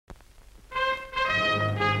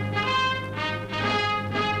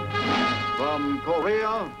From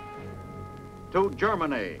Korea to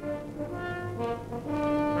Germany.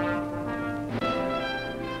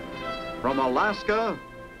 From Alaska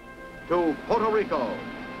to Puerto Rico.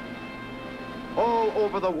 All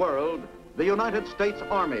over the world, the United States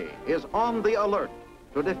Army is on the alert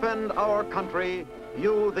to defend our country,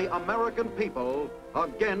 you, the American people,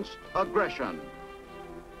 against aggression.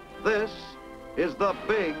 This is the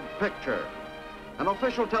big picture. An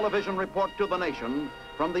official television report to the nation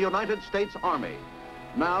from the United States Army.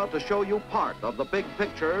 Now, to show you part of the big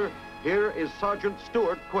picture, here is Sergeant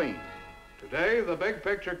Stuart Queen. Today, the big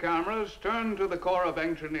picture cameras turn to the Corps of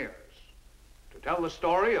Engineers to tell the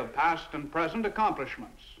story of past and present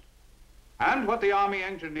accomplishments and what the Army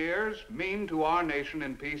engineers mean to our nation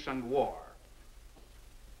in peace and war.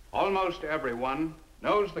 Almost everyone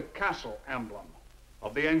knows the castle emblem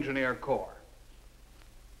of the Engineer Corps.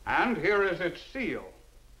 And here is its seal,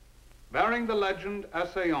 bearing the legend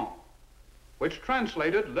Essayons, which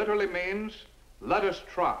translated literally means, let us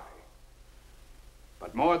try.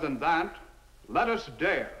 But more than that, let us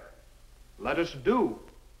dare, let us do.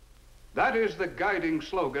 That is the guiding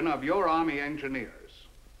slogan of your Army engineers.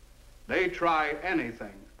 They try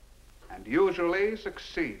anything and usually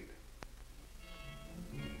succeed.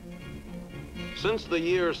 Since the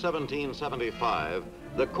year 1775,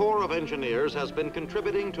 the Corps of Engineers has been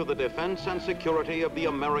contributing to the defense and security of the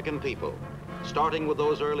American people. Starting with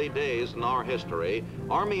those early days in our history,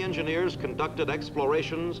 Army engineers conducted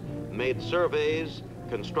explorations, made surveys,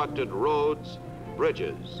 constructed roads,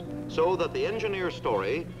 bridges, so that the engineer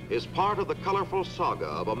story is part of the colorful saga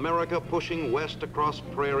of America pushing west across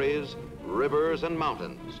prairies, rivers, and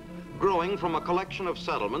mountains, growing from a collection of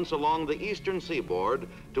settlements along the eastern seaboard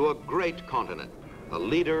to a great continent, a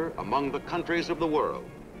leader among the countries of the world.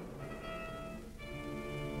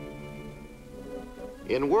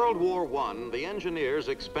 In World War I, the engineers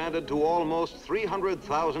expanded to almost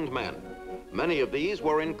 300,000 men. Many of these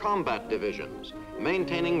were in combat divisions,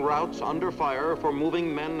 maintaining routes under fire for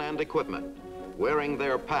moving men and equipment. Wearing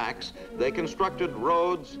their packs, they constructed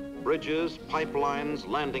roads, bridges, pipelines,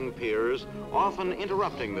 landing piers, often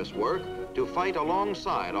interrupting this work to fight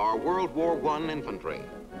alongside our World War I infantry.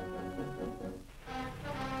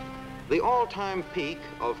 The all-time peak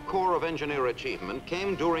of Corps of Engineer achievement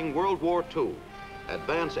came during World War II.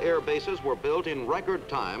 Advanced air bases were built in record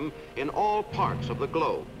time in all parts of the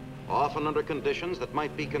globe, often under conditions that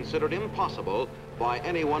might be considered impossible by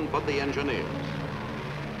anyone but the engineers.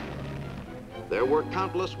 There were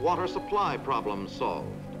countless water supply problems solved.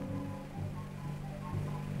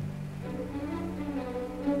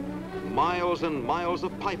 Miles and miles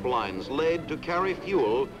of pipelines laid to carry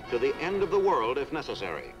fuel to the end of the world if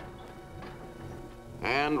necessary.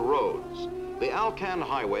 And roads. The Alcan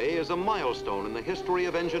Highway is a milestone in the history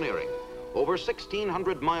of engineering. Over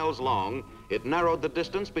 1,600 miles long, it narrowed the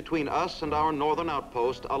distance between us and our northern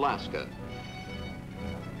outpost, Alaska.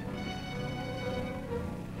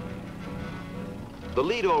 The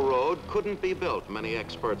Lido Road couldn't be built, many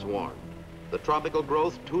experts warned. The tropical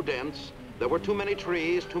growth too dense, there were too many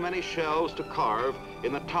trees, too many shells to carve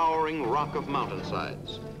in the towering rock of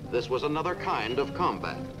mountainsides. This was another kind of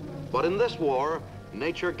combat. But in this war,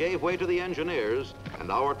 nature gave way to the engineers, and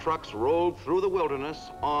our trucks rolled through the wilderness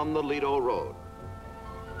on the Lido Road.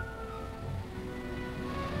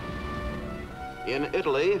 In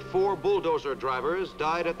Italy, 4 bulldozer drivers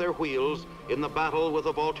died at their wheels in the battle with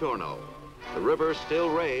the Volturno. The river still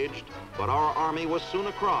raged, but our Army was soon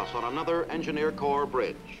across on another Engineer Corps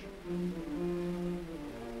bridge.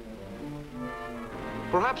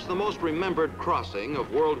 Perhaps the most remembered crossing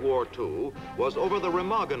of World War II was over the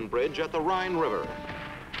Remagen Bridge at the Rhine River.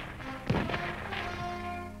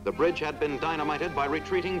 The bridge had been dynamited by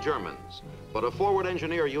retreating Germans, but a forward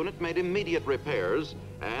engineer unit made immediate repairs,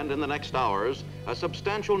 and in the next hours, a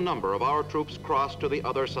substantial number of our troops crossed to the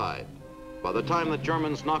other side. By the time the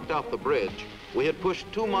Germans knocked out the bridge, we had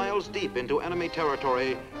pushed 2 miles deep into enemy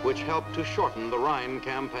territory, which helped to shorten the Rhine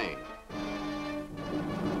campaign.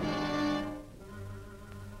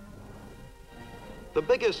 The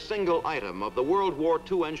biggest single item of the World War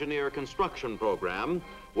II engineer construction program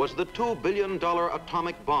was the $2 billion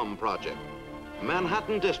atomic bomb project.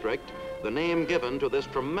 Manhattan District, the name given to this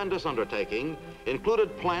tremendous undertaking,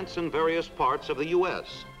 included plants in various parts of the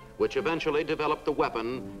U.S., which eventually developed the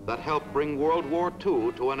weapon that helped bring World War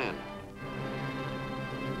II to an end.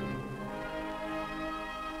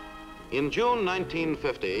 In June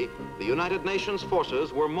 1950, the United Nations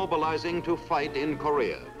forces were mobilizing to fight in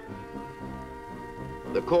Korea.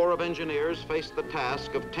 The Corps of Engineers faced the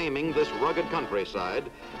task of taming this rugged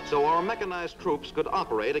countryside so our mechanized troops could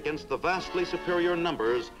operate against the vastly superior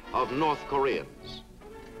numbers of North Koreans.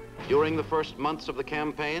 During the first months of the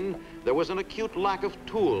campaign, there was an acute lack of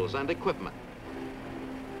tools and equipment.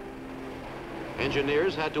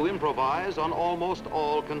 Engineers had to improvise on almost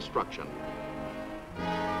all construction.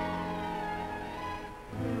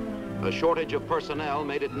 A shortage of personnel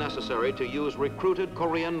made it necessary to use recruited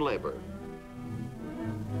Korean labor.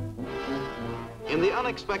 In the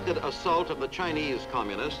unexpected assault of the Chinese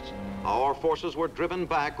communists, our forces were driven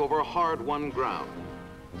back over hard-won ground.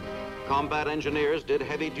 Combat engineers did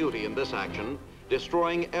heavy duty in this action,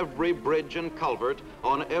 destroying every bridge and culvert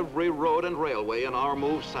on every road and railway in our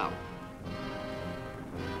move south.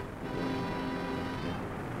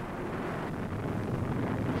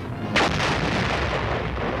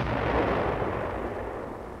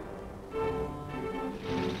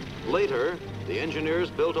 Later, the engineers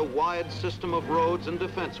built a wide system of roads and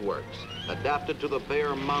defense works, adapted to the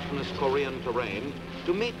bare, mountainous Korean terrain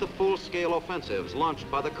to meet the full-scale offensives launched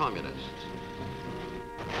by the communists.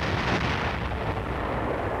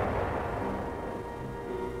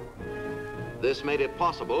 This made it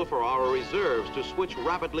possible for our reserves to switch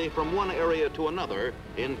rapidly from one area to another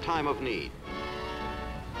in time of need.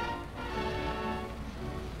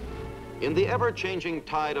 In the ever-changing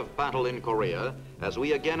tide of battle in Korea, as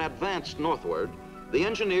we again advanced northward, the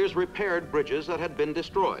engineers repaired bridges that had been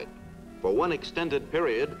destroyed. For one extended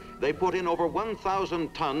period, they put in over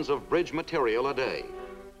 1,000 tons of bridge material a day.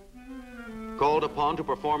 Called upon to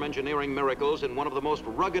perform engineering miracles in one of the most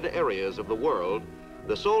rugged areas of the world,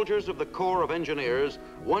 the soldiers of the Corps of Engineers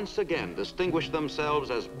once again distinguished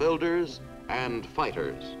themselves as builders and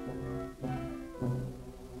fighters.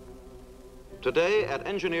 Today, at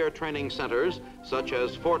engineer training centers, such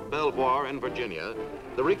as Fort Belvoir in Virginia,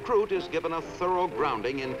 the recruit is given a thorough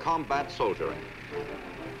grounding in combat soldiering.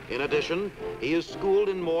 In addition, he is schooled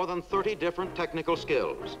in more than 30 different technical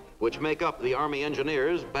skills, which make up the Army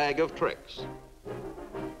engineers' bag of tricks.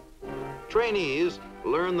 Trainees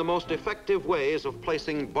learn the most effective ways of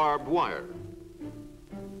placing barbed wire,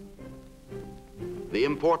 the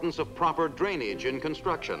importance of proper drainage in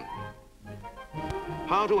construction,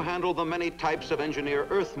 how to handle the many types of engineer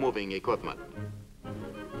earth-moving equipment,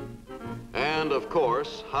 and, of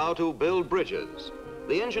course, how to build bridges.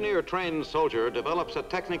 The engineer-trained soldier develops a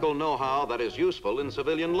technical know-how that is useful in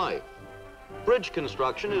civilian life. Bridge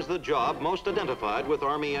construction is the job most identified with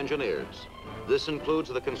Army engineers. This includes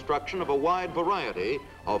the construction of a wide variety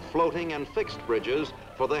of floating and fixed bridges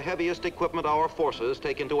for the heaviest equipment our forces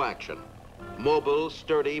take into action. Mobile,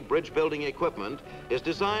 sturdy bridge-building equipment is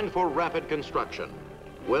designed for rapid construction.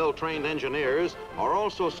 Well-trained engineers are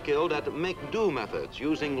also skilled at make-do methods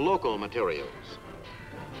using local materials.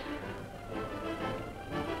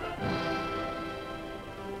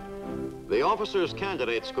 The Officers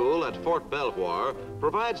Candidate School at Fort Belvoir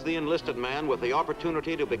provides the enlisted man with the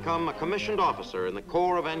opportunity to become a commissioned officer in the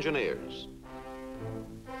Corps of Engineers.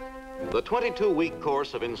 The 22-week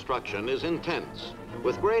course of instruction is intense,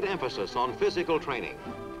 with great emphasis on physical training.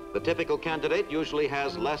 The typical candidate usually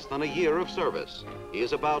has less than a year of service. He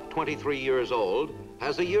is about 23 years old,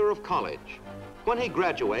 has a year of college. When he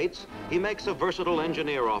graduates, he makes a versatile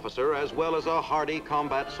engineer officer as well as a hardy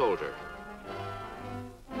combat soldier.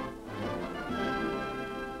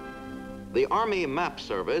 The Army Map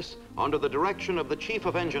Service, under the direction of the Chief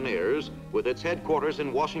of Engineers, with its headquarters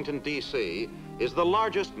in Washington, D.C., is the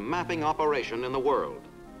largest mapping operation in the world.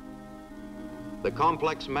 The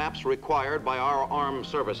complex maps required by our armed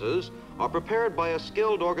services are prepared by a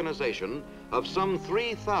skilled organization of some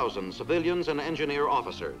 3,000 civilians and engineer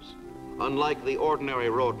officers. Unlike the ordinary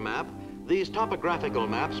road map, these topographical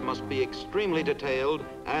maps must be extremely detailed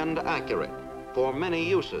and accurate for many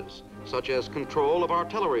uses, such as control of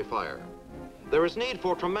artillery fire. There is need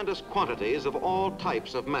for tremendous quantities of all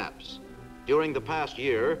types of maps. During the past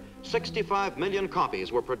year, 65 million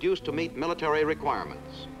copies were produced to meet military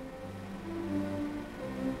requirements.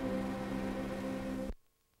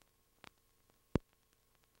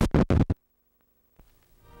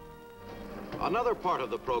 Another part of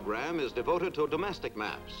the program is devoted to domestic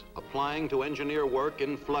maps, applying to engineer work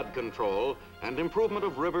in flood control and improvement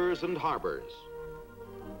of rivers and harbors.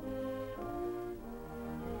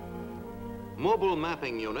 Mobile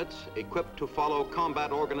mapping units, equipped to follow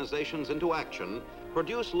combat organizations into action,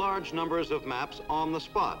 produce large numbers of maps on the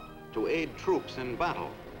spot to aid troops in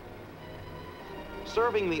battle.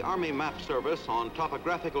 Serving the Army Map Service on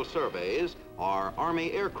topographical surveys are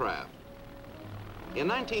Army aircraft. In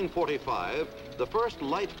 1945, the first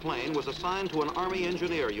light plane was assigned to an Army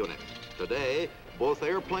engineer unit. Today, both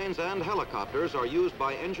airplanes and helicopters are used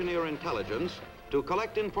by engineer intelligence to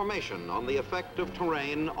collect information on the effect of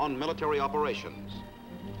terrain on military operations.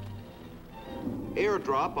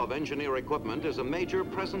 Airdrop of engineer equipment is a major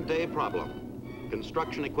present-day problem.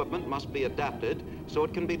 Construction equipment must be adapted so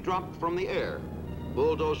it can be dropped from the air.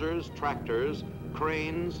 Bulldozers, tractors,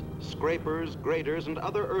 cranes, scrapers, graders, and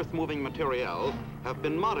other earth-moving material have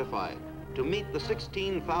been modified to meet the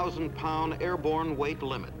 16,000-pound airborne weight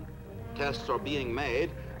limit. Tests are being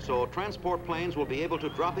made so transport planes will be able to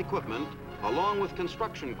drop equipment along with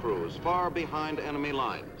construction crews far behind enemy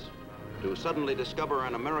lines. To suddenly discover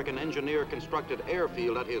an American engineer-constructed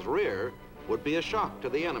airfield at his rear would be a shock to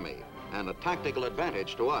the enemy and a tactical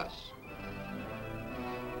advantage to us.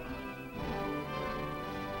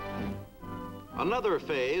 Another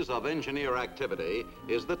phase of engineer activity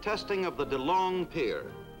is the testing of the DeLong Pier.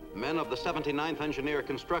 Men of the 79th Engineer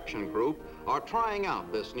Construction Group are trying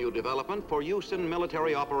out this new development for use in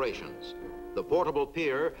military operations. The portable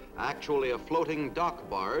pier, actually a floating dock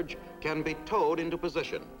barge, can be towed into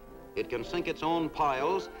position. It can sink its own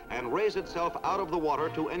piles and raise itself out of the water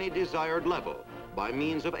to any desired level by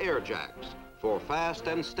means of air jacks for fast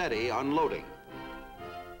and steady unloading.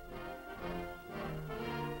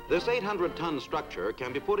 This 800-ton structure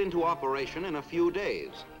can be put into operation in a few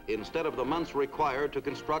days instead of the months required to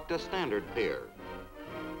construct a standard pier.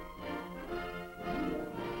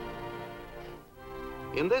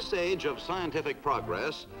 In this age of scientific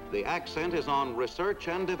progress, the accent is on research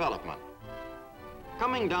and development.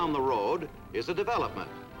 Coming down the road is a development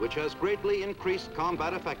which has greatly increased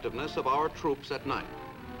combat effectiveness of our troops at night.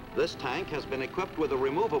 This tank has been equipped with a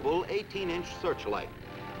removable 18-inch searchlight.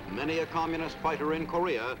 Many a communist fighter in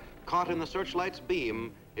Korea caught in the searchlight's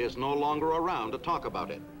beam is no longer around to talk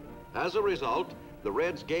about it. As a result, the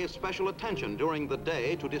Reds gave special attention during the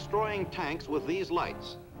day to destroying tanks with these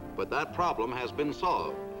lights. But that problem has been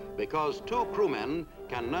solved because 2 crewmen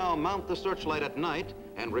can now mount the searchlight at night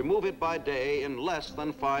and remove it by day in less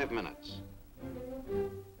than 5 minutes.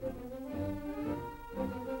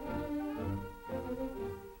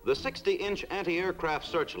 The 60-inch anti-aircraft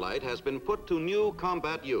searchlight has been put to new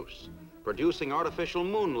combat use, producing artificial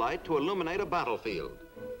moonlight to illuminate a battlefield.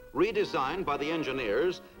 Redesigned by the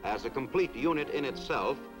engineers as a complete unit in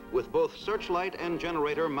itself, with both searchlight and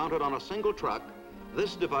generator mounted on a single truck,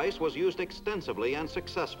 this device was used extensively and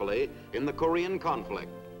successfully in the Korean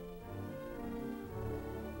conflict.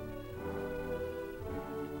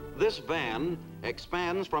 This van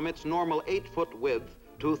expands from its normal 8-foot width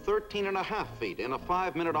to 13.5 feet in a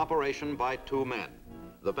 5-minute operation by 2 men.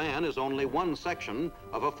 The van is only one section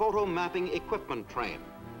of a photo mapping equipment train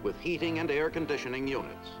with heating and air conditioning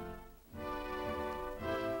units.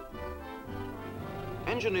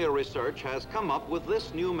 Engineer research has come up with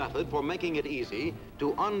this new method for making it easy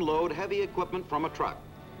to unload heavy equipment from a truck.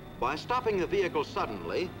 By stopping the vehicle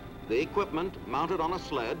suddenly, the equipment mounted on a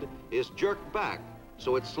sled is jerked back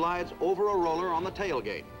so it slides over a roller on the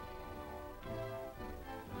tailgate.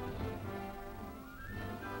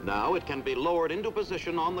 Now it can be lowered into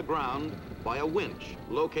position on the ground by a winch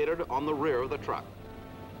located on the rear of the truck.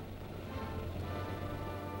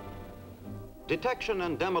 Detection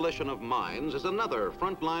and demolition of mines is another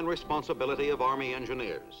frontline responsibility of Army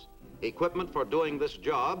engineers. Equipment for doing this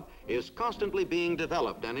job is constantly being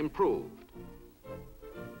developed and improved.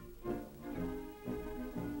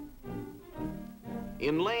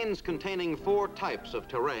 In lanes containing 4 types of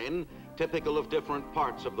terrain, typical of different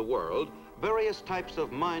parts of the world, various types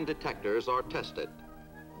of mine detectors are tested.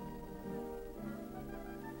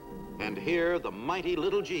 And here, the mighty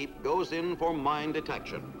little Jeep goes in for mine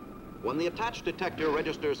detection. When the attached detector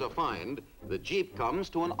registers a find, the Jeep comes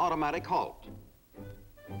to an automatic halt.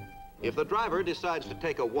 If the driver decides to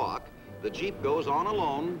take a walk, the Jeep goes on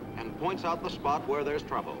alone and points out the spot where there's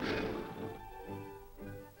trouble.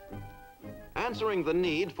 Answering the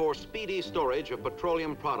need for speedy storage of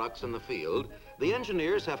petroleum products in the field, the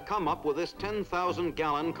engineers have come up with this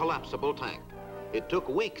 10,000-gallon collapsible tank. It took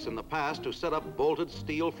weeks in the past to set up bolted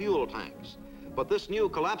steel fuel tanks, but this new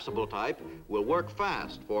collapsible type will work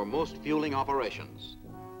fast for most fueling operations.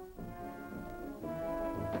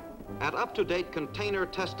 At up-to-date container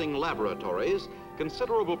testing laboratories,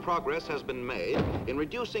 considerable progress has been made in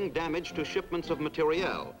reducing damage to shipments of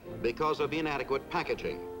materiel because of inadequate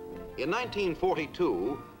packaging. In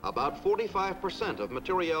 1942, about 45% of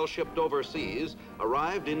materiel shipped overseas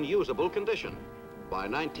arrived in usable condition. By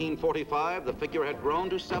 1945, the figure had grown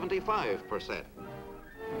to 75%.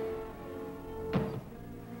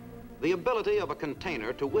 The ability of a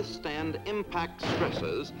container to withstand impact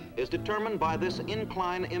stresses is determined by this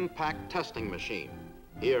incline impact testing machine.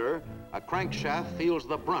 Here, a crankshaft feels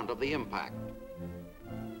the brunt of the impact.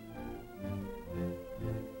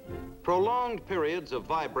 Prolonged periods of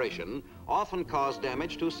vibration often cause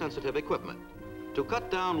damage to sensitive equipment. To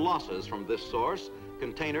cut down losses from this source,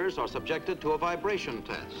 containers are subjected to a vibration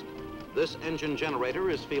test. This engine generator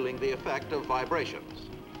is feeling the effect of vibrations.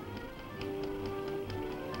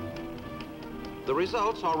 The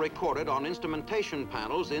results are recorded on instrumentation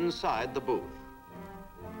panels inside the booth.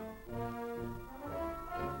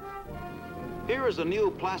 Here is a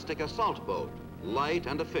new plastic assault boat, light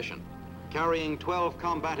and efficient. Carrying 12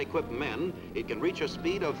 combat-equipped men, it can reach a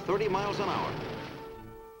speed of 30 miles an hour.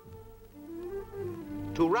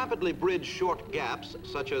 To rapidly bridge short gaps,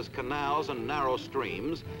 such as canals and narrow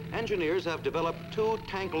streams, engineers have developed two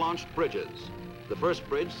tank-launched bridges. The first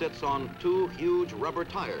bridge sits on two huge rubber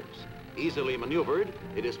tires. Easily maneuvered,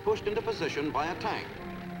 it is pushed into position by a tank.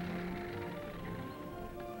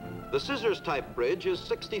 The scissors-type bridge is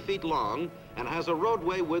 60 feet long and has a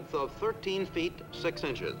roadway width of 13 feet 6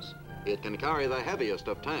 inches. It can carry the heaviest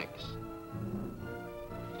of tanks.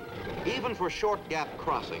 Even for short gap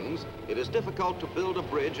crossings, it is difficult to build a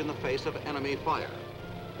bridge in the face of enemy fire.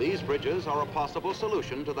 These bridges are a possible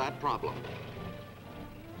solution to that problem.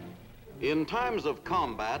 In times of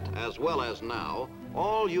combat, as well as now,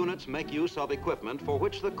 all units make use of equipment for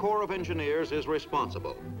which the Corps of Engineers is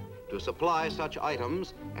responsible. To supply such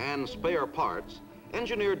items and spare parts,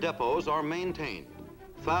 engineer depots are maintained.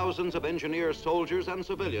 Thousands of engineer soldiers and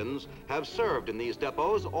civilians have served in these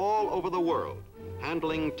depots all over the world,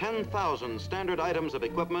 handling 10,000 standard items of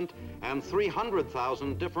equipment and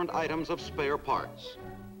 300,000 different items of spare parts.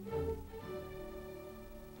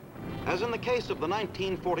 As in the case of the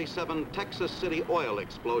 1947 Texas City oil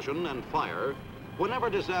explosion and fire, whenever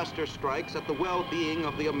disaster strikes at the well-being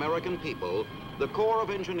of the American people, the Corps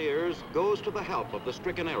of Engineers goes to the help of the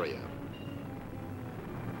stricken area.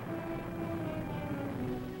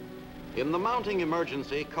 In the mounting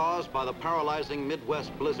emergency caused by the paralyzing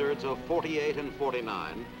Midwest blizzards of 48 and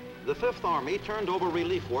 49, the Fifth Army turned over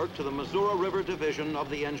relief work to the Missouri River Division of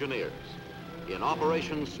the Engineers. In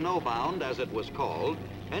Operation Snowbound, as it was called,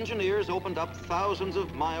 engineers opened up thousands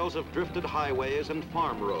of miles of drifted highways and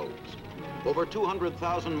farm roads. Over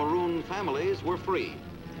 200,000 marooned families were freed,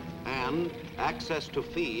 and access to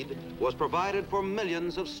feed was provided for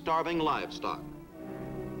millions of starving livestock.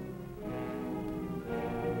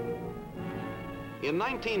 In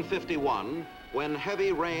 1951, when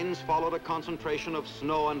heavy rains followed a concentration of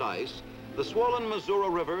snow and ice, the swollen Missouri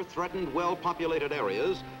River threatened well-populated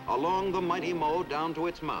areas along the mighty Mo down to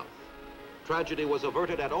its mouth. Tragedy was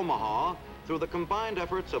averted at Omaha through the combined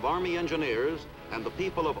efforts of Army engineers and the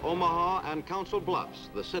people of Omaha and Council Bluffs,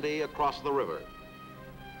 the city across the river.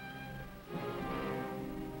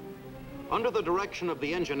 Under the direction of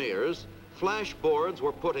the engineers, flash boards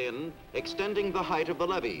were put in, extending the height of the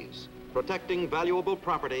levees, protecting valuable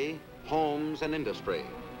property, homes, and industry.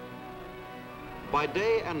 By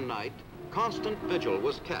day and night, constant vigil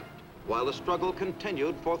was kept while the struggle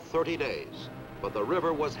continued for 30 days, but the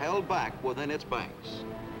river was held back within its banks.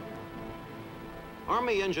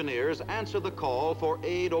 Army engineers answer the call for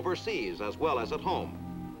aid overseas as well as at home.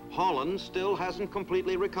 Holland still hasn't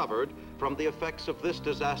completely recovered from the effects of this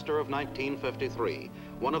disaster of 1953,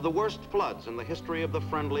 one of the worst floods in the history of the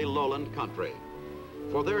friendly lowland country.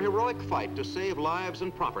 For their heroic fight to save lives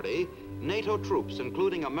and property, NATO troops,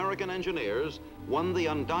 including American engineers, won the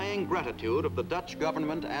undying gratitude of the Dutch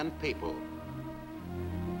government and people.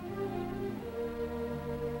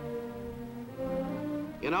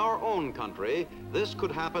 In our own country, this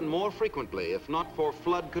could happen more frequently if not for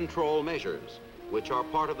flood control measures, which are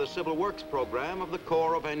part of the Civil Works program of the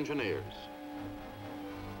Corps of Engineers.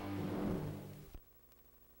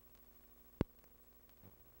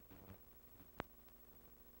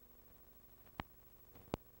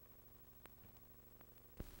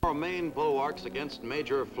 Our main bulwarks against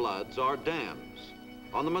major floods are dams.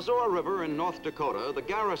 On the Missouri River in North Dakota, the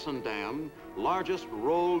Garrison Dam, largest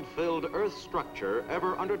rolled-filled earth structure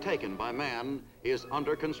ever undertaken by man, is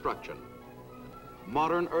under construction.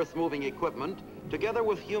 Modern earth-moving equipment, together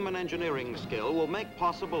with human engineering skill, will make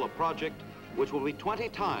possible a project which will be 20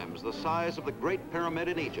 times the size of the Great Pyramid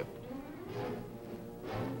in Egypt.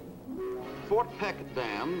 Fort Peck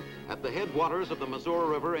Dam, at the headwaters of the Missouri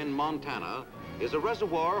River in Montana, is a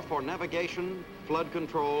reservoir for navigation, flood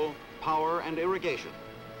control, power, and irrigation.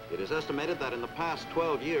 It is estimated that in the past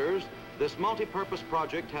 12 years, this multi-purpose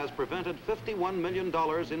project has prevented $51 million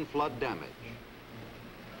in flood damage.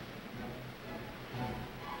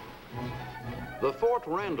 The Fort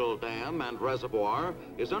Randall Dam and Reservoir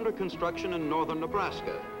is under construction in northern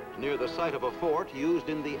Nebraska, near the site of a fort used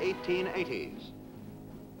in the 1880s.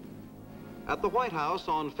 At the White House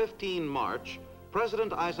on 15 March,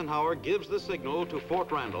 President Eisenhower gives the signal to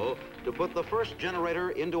Fort Randall to put the first generator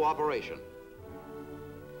into operation.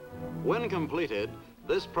 When completed,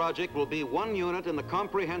 this project will be one unit in the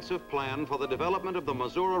comprehensive plan for the development of the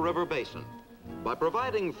Missouri River Basin. By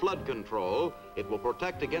providing flood control, it will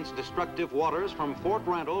protect against destructive waters from Fort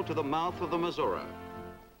Randall to the mouth of the Missouri.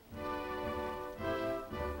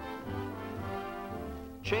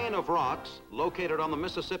 Chain of rocks located on the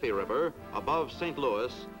Mississippi River above St.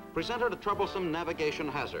 Louis presented a troublesome navigation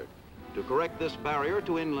hazard. To correct this barrier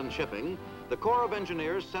to inland shipping, the Corps of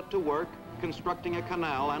Engineers set to work constructing a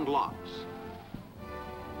canal and locks.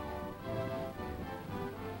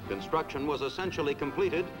 Construction was essentially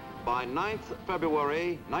completed by 9th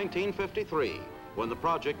February 1953, when the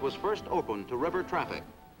project was first opened to river traffic.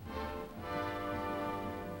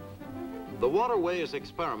 The Waterways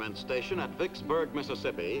Experiment Station at Vicksburg,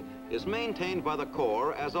 Mississippi, is maintained by the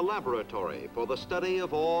Corps as a laboratory for the study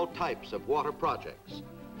of all types of water projects.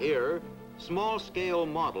 Here, small-scale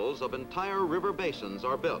models of entire river basins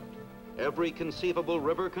are built. Every conceivable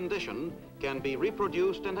river condition can be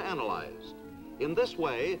reproduced and analyzed. In this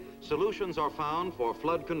way, solutions are found for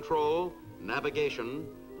flood control, navigation,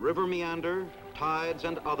 river meander, tides,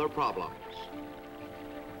 and other problems.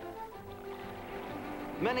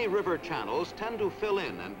 Many river channels tend to fill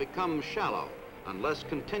in and become shallow unless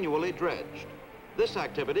continually dredged. This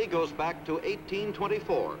activity goes back to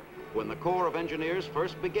 1824, when the Corps of Engineers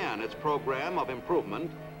first began its program of improvement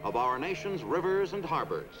of our nation's rivers and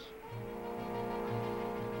harbors.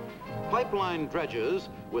 Pipeline dredges,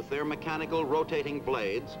 with their mechanical rotating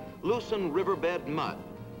blades, loosen riverbed mud,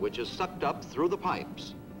 which is sucked up through the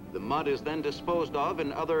pipes. The mud is then disposed of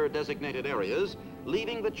in other designated areas,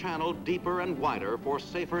 leaving the channel deeper and wider for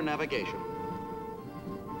safer navigation.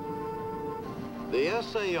 The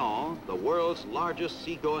Essayant, the world's largest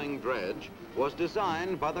seagoing dredge, was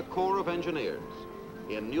designed by the Corps of Engineers.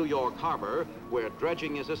 In New York Harbor, where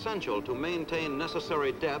dredging is essential to maintain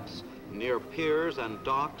necessary depths near piers and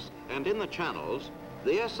docks and in the channels,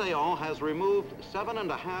 the Essayant has removed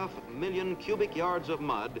 7.5 million cubic yards of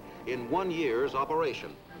mud in 1 year's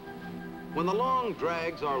operation. When the long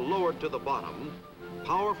drags are lowered to the bottom,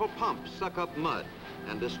 powerful pumps suck up mud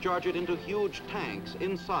and discharge it into huge tanks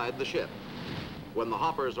inside the ship. When the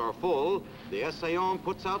hoppers are full, the Essayant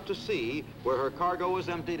puts out to sea, where her cargo is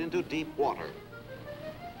emptied into deep water.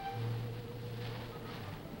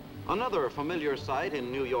 Another familiar sight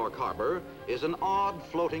in New York Harbor is an odd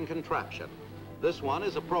floating contraption. This one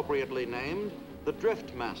is appropriately named the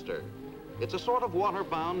Drift Master. It's a sort of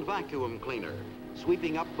water-bound vacuum cleaner,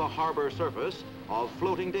 sweeping up the harbor surface of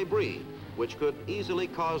floating debris, which could easily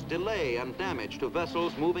cause delay and damage to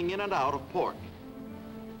vessels moving in and out of port.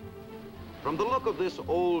 From the look of this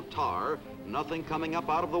old tar, nothing coming up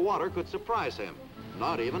out of the water could surprise him,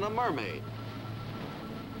 not even a mermaid.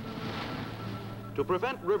 To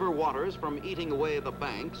prevent river waters from eating away the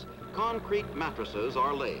banks, concrete mattresses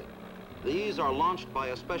are laid. These are launched by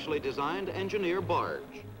a specially designed engineer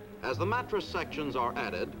barge. As the mattress sections are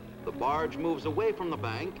added, the barge moves away from the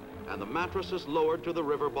bank and the mattress is lowered to the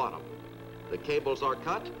river bottom. The cables are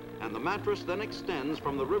cut and the mattress then extends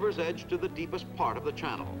from the river's edge to the deepest part of the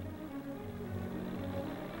channel.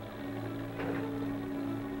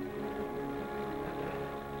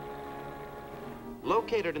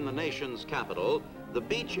 Located in the nation's capital, the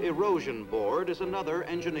Beach Erosion Board is another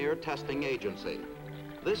engineer testing agency.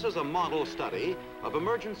 This is a model study of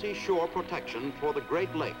emergency shore protection for the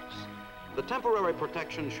Great Lakes. The temporary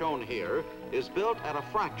protection shown here is built at a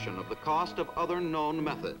fraction of the cost of other known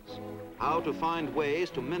methods. How to find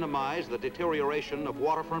ways to minimize the deterioration of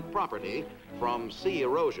waterfront property from sea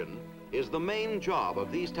erosion is the main job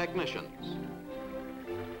of these technicians.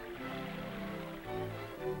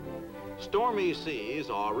 Stormy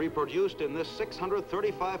seas are reproduced in this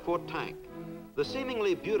 635-foot tank. The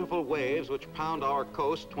seemingly beautiful waves which pound our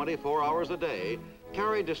coast 24 hours a day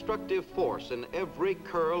carry destructive force in every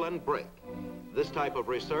curl and break. This type of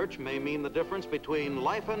research may mean the difference between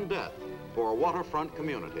life and death for a waterfront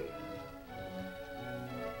community.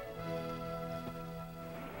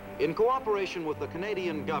 In cooperation with the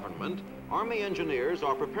Canadian government, Army engineers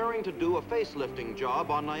are preparing to do a facelifting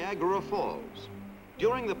job on Niagara Falls.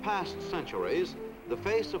 During the past centuries, the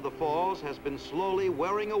face of the falls has been slowly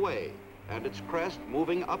wearing away and its crest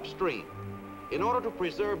moving upstream. In order to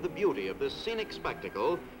preserve the beauty of this scenic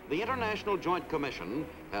spectacle, the International Joint Commission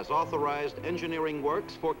has authorized engineering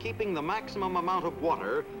works for keeping the maximum amount of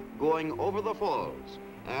water going over the falls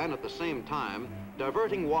and at the same time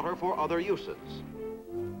diverting water for other uses.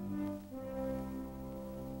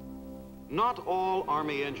 Not all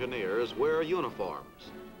Army engineers wear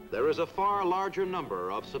uniforms. There is a far larger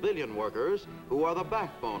number of civilian workers who are the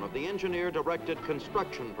backbone of the engineer-directed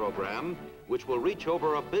construction program, which will reach over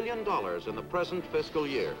 $1 billion in the present fiscal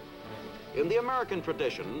year. In the American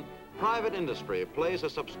tradition, private industry plays a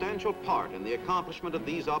substantial part in the accomplishment of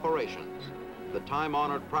these operations. The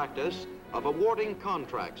time-honored practice of awarding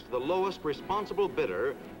contracts to the lowest responsible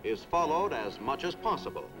bidder is followed as much as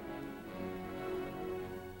possible.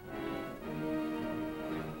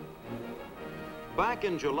 Back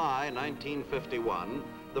in July 1951,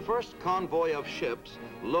 the first convoy of ships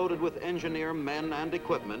loaded with engineer men and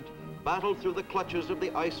equipment battled through the clutches of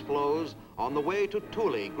the ice floes on the way to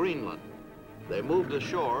Thule, Greenland. They moved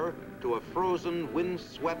ashore to a frozen,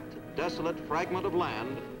 wind-swept, desolate fragment of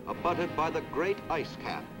land abutted by the great ice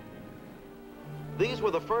cap. These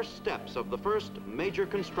were the first steps of the first major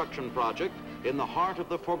construction project in the heart of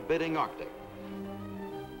the forbidding Arctic.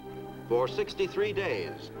 For 63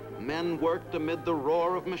 days, men worked amid the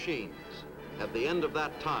roar of machines. At the end of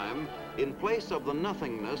that time, in place of the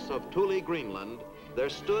nothingness of Thule, Greenland, there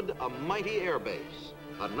stood a mighty air base,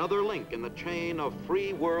 another link in the chain of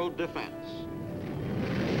free world defense.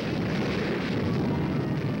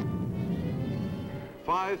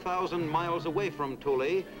 5,000 miles away from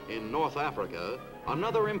Thule, in North Africa,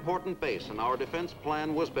 another important base in our defense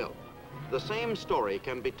plan was built. The same story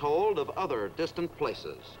can be told of other distant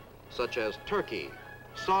places, such as Turkey,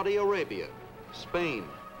 Saudi Arabia, Spain,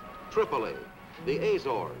 Tripoli, the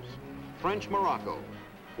Azores, French Morocco,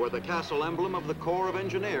 where the castle emblem of the Corps of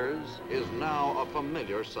Engineers is now a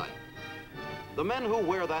familiar sight. The men who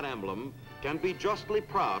wear that emblem can be justly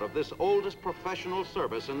proud of this oldest professional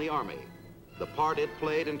service in the Army, the part it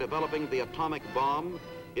played in developing the atomic bomb,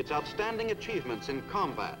 its outstanding achievements in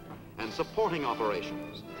combat and supporting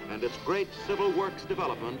operations, and its great civil works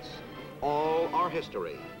developments, all are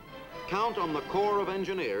history. Count on the Corps of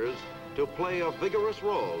Engineers to play a vigorous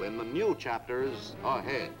role in the new chapters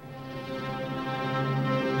ahead.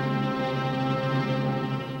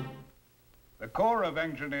 The Corps of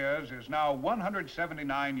Engineers is now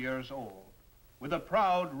 179 years old, with a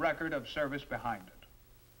proud record of service behind it.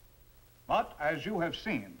 But as you have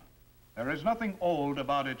seen, there is nothing old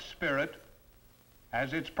about its spirit,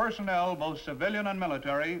 as its personnel, both civilian and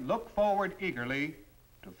military, look forward eagerly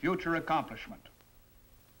to future accomplishment.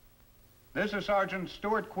 This is Sergeant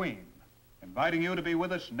Stuart Queen, inviting you to be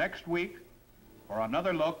with us next week for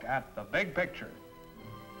another look at the big picture.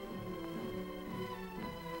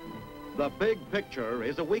 The Big Picture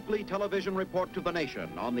is a weekly television report to the nation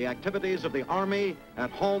on the activities of the Army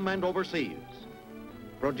at home and overseas.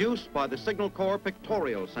 Produced by the Signal Corps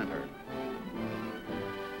Pictorial Center.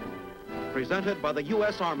 Presented by the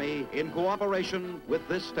U.S. Army in cooperation with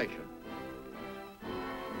this station.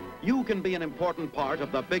 You can be an important part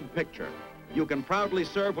of the big picture. You can proudly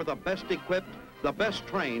serve with the best equipped, the best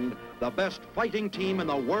trained, the best fighting team in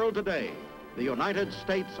the world today, the United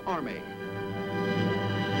States Army.